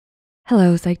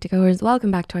Hello, Psych2Goers,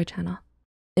 welcome back to our channel.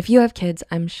 If you have kids,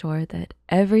 I'm sure that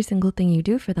every single thing you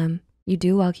do for them, you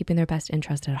do while keeping their best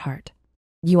interest at heart.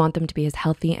 You want them to be as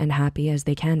healthy and happy as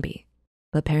they can be.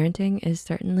 But parenting is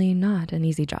certainly not an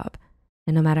easy job.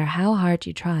 And no matter how hard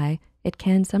you try, it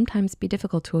can sometimes be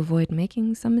difficult to avoid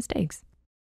making some mistakes.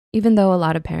 Even though a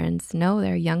lot of parents know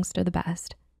their youngster the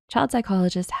best, child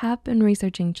psychologists have been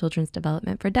researching children's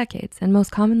development for decades and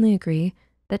most commonly agree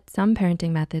that some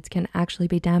parenting methods can actually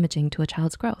be damaging to a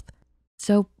child's growth.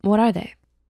 So what are they?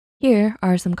 Here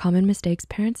are some common mistakes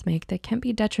parents make that can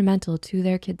be detrimental to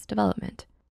their kids' development.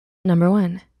 Number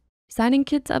 1, signing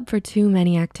kids up for too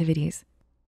many activities.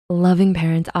 Loving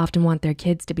parents often want their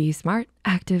kids to be smart,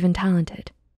 active, and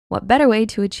talented. What better way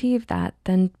to achieve that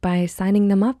than by signing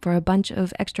them up for a bunch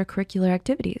of extracurricular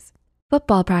activities?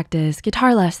 Football practice,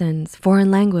 guitar lessons, foreign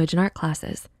language, and art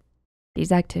classes.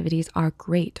 These activities are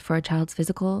great for a child's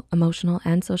physical, emotional,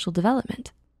 and social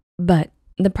development. But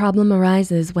the problem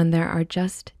arises when there are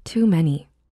just too many.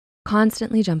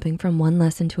 Constantly jumping from one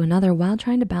lesson to another while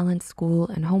trying to balance school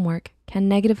and homework can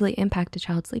negatively impact a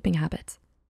child's sleeping habits.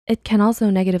 It can also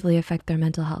negatively affect their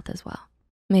mental health as well,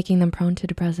 making them prone to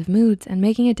depressive moods and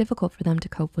making it difficult for them to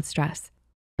cope with stress.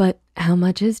 But how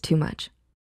much is too much?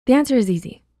 The answer is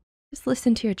easy. Just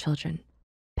listen to your children.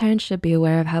 Parents should be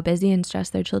aware of how busy and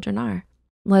stressed their children are,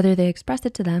 whether they express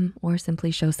it to them or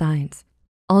simply show signs.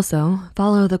 Also,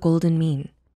 follow the golden mean.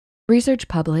 Research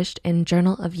published in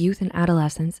Journal of Youth and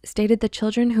Adolescence stated that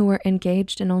children who were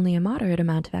engaged in only a moderate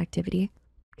amount of activity,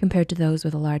 compared to those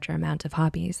with a larger amount of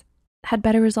hobbies, had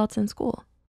better results in school.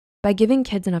 By giving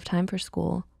kids enough time for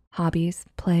school, hobbies,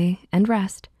 play, and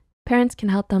rest, parents can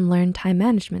help them learn time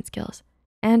management skills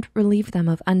and relieve them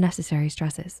of unnecessary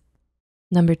stresses.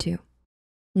 Number 2,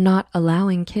 not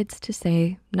allowing kids to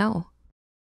say no.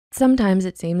 Sometimes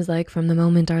it seems like from the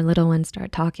moment our little ones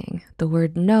start talking, the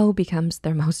word no becomes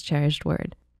their most cherished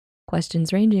word.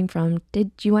 Questions ranging from,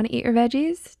 did you want to eat your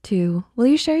veggies? To, will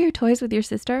you share your toys with your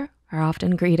sister? Are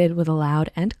often greeted with a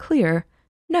loud and clear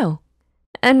no.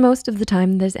 And most of the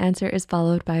time, this answer is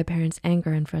followed by a parent's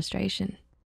anger and frustration.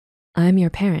 I'm your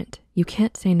parent. You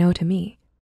can't say no to me.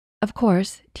 Of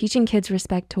course, teaching kids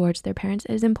respect towards their parents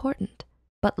is important,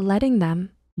 but letting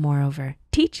them, moreover,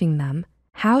 teaching them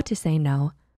how to say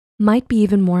no might be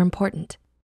even more important.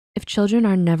 If children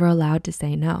are never allowed to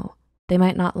say no, they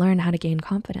might not learn how to gain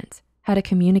confidence, how to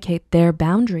communicate their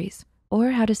boundaries,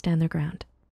 or how to stand their ground.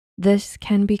 This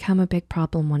can become a big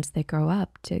problem once they grow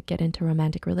up to get into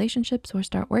romantic relationships or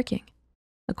start working.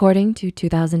 According to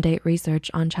 2008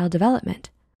 research on child development,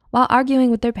 while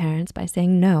arguing with their parents by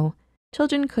saying no,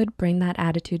 children could bring that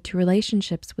attitude to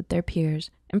relationships with their peers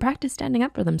and practice standing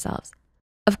up for themselves.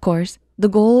 Of course, the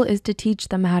goal is to teach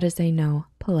them how to say no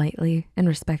politely and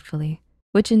respectfully,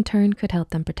 which in turn could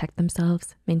help them protect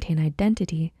themselves, maintain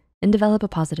identity, and develop a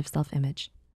positive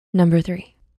self-image. Number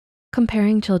 3,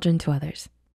 comparing children to others.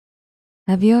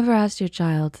 Have you ever asked your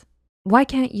child, why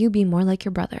can't you be more like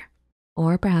your brother?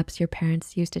 Or perhaps your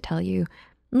parents used to tell you,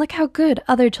 look how good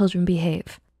other children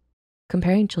behave.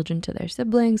 Comparing children to their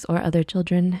siblings or other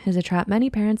children is a trap many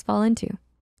parents fall into,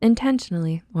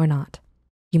 intentionally or not.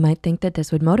 You might think that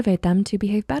this would motivate them to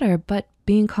behave better, but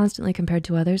being constantly compared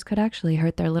to others could actually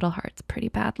hurt their little hearts pretty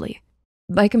badly.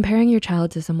 By comparing your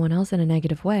child to someone else in a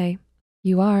negative way,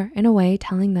 you are, in a way,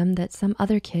 telling them that some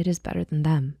other kid is better than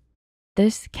them.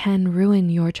 This can ruin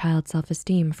your child's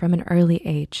self-esteem from an early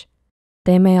age.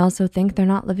 They may also think they're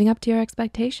not living up to your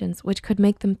expectations, which could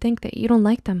make them think that you don't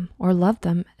like them or love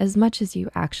them as much as you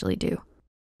actually do.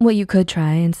 What you could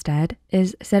try instead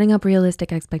is setting up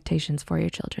realistic expectations for your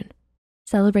children.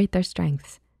 Celebrate their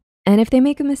strengths. And if they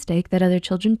make a mistake that other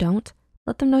children don't,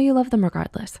 let them know you love them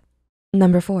regardless.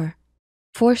 Number 4,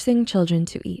 forcing children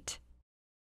to eat.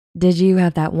 Did you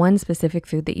have that one specific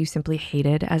food that you simply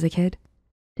hated as a kid?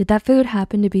 Did that food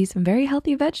happen to be some very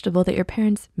healthy vegetable that your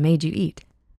parents made you eat,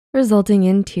 resulting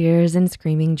in tears and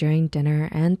screaming during dinner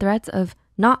and threats of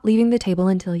not leaving the table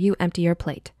until you empty your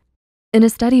plate? In a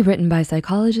study written by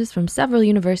psychologists from several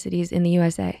universities in the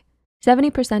USA,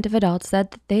 70% of adults said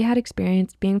that they had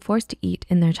experienced being forced to eat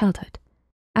in their childhood.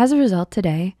 As a result,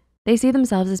 today, they see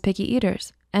themselves as picky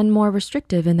eaters and more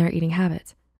restrictive in their eating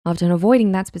habits, often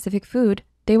avoiding that specific food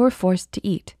they were forced to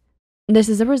eat. This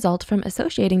is a result from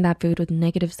associating that food with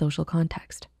negative social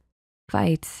context,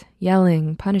 fights,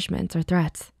 yelling, punishments, or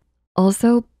threats.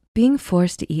 Also, being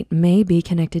forced to eat may be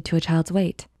connected to a child's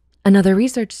weight. Another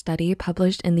research study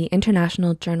published in the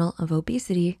International Journal of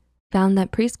Obesity found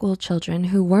that preschool children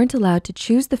who weren't allowed to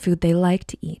choose the food they liked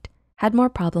to eat had more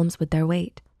problems with their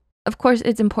weight. Of course,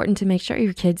 it's important to make sure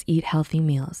your kids eat healthy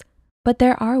meals, But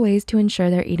there are ways to ensure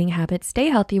their eating habits stay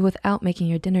healthy without making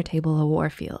your dinner table a war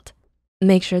field.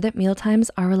 Make sure that meal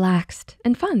times are relaxed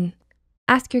and fun.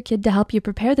 Ask your kid to help you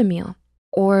prepare the meal,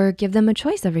 or give them a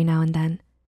choice every now and then.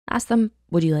 Ask them,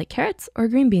 would you like carrots or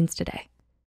green beans today?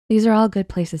 These are all good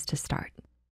places to start.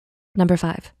 Number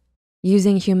 5,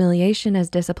 using humiliation as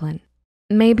discipline.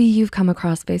 Maybe you've come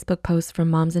across Facebook posts from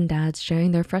moms and dads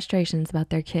sharing their frustrations about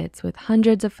their kids with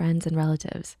hundreds of friends and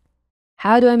relatives.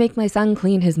 How do I make my son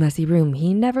clean his messy room?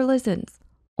 He never listens.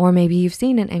 Or maybe you've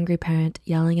seen an angry parent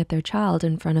yelling at their child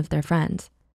in front of their friends.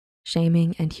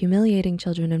 Shaming and humiliating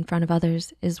children in front of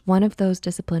others is one of those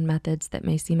discipline methods that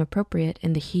may seem appropriate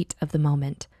in the heat of the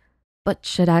moment, but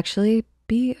should actually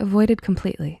be avoided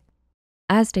completely.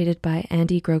 As stated by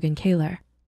Andy Grogan-Kaler,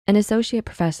 an associate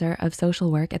professor of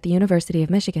social work at the University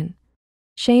of Michigan,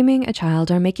 shaming a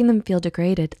child or making them feel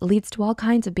degraded leads to all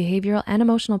kinds of behavioral and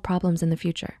emotional problems in the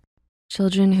future.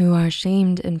 Children who are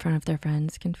shamed in front of their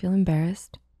friends can feel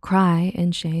embarrassed, cry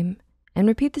in shame, and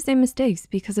repeat the same mistakes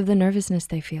because of the nervousness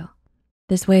they feel.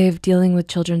 This way of dealing with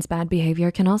children's bad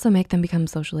behavior can also make them become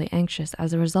socially anxious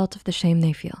as a result of the shame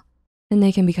they feel, and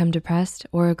they can become depressed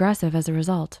or aggressive as a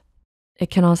result. It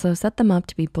can also set them up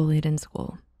to be bullied in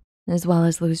school, as well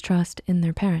as lose trust in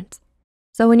their parents.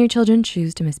 So when your children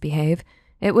choose to misbehave,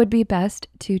 it would be best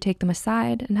to take them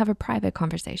aside and have a private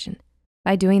conversation.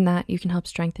 By doing that, you can help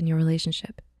strengthen your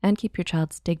relationship and keep your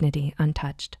child's dignity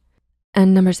untouched.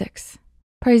 And number 6,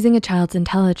 praising a child's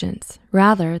intelligence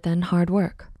rather than hard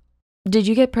work. Did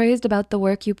you get praised about the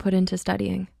work you put into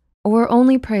studying, or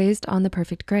only praised on the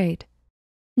perfect grade?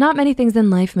 Not many things in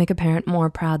life make a parent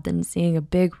more proud than seeing a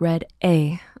big red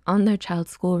A on their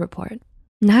child's school report.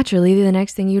 Naturally, the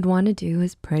next thing you'd want to do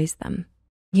is praise them.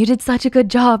 You did such a good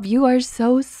job. You are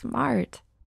so smart.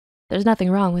 There's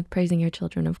nothing wrong with praising your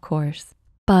children, of course,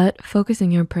 but focusing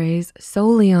your praise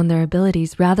solely on their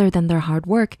abilities rather than their hard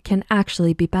work can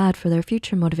actually be bad for their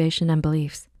future motivation and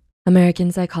beliefs.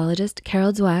 American psychologist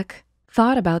Carol Dweck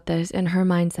thought about this in her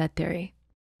mindset theory,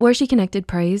 where she connected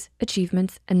praise,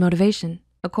 achievements, and motivation.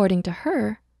 According to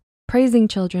her, praising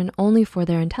children only for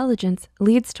their intelligence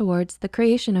leads towards the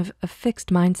creation of a fixed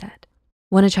mindset.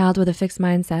 When a child with a fixed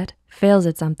mindset fails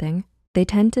at something, they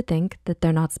tend to think that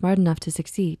they're not smart enough to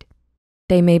succeed.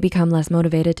 They may become less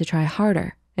motivated to try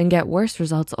harder and get worse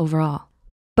results overall.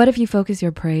 But if you focus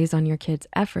your praise on your kids'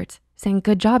 efforts, saying,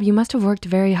 good job, you must have worked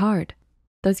very hard,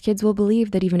 those kids will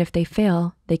believe that even if they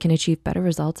fail, they can achieve better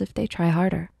results if they try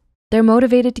harder. They're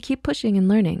motivated to keep pushing and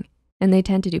learning, and they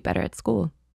tend to do better at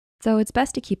school. So it's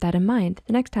best to keep that in mind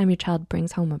the next time your child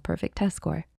brings home a perfect test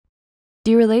score.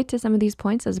 Do you relate to some of these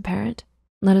points as a parent?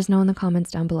 Let us know in the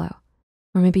comments down below.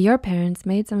 Or maybe your parents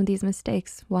made some of these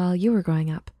mistakes while you were growing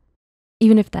up.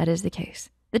 Even if that is the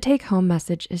case, the take-home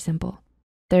message is simple.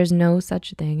 There's no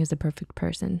such thing as a perfect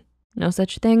person. No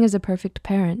such thing as a perfect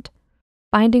parent.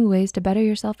 Finding ways to better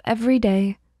yourself every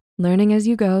day, learning as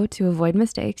you go to avoid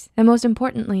mistakes, and most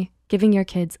importantly, giving your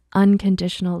kids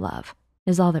unconditional love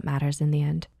is all that matters in the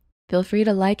end. Feel free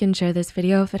to like and share this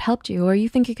video if it helped you or you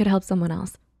think it could help someone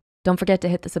else. Don't forget to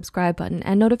hit the subscribe button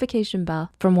and notification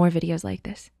bell for more videos like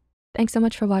this. Thanks so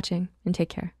much for watching and take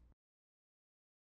care.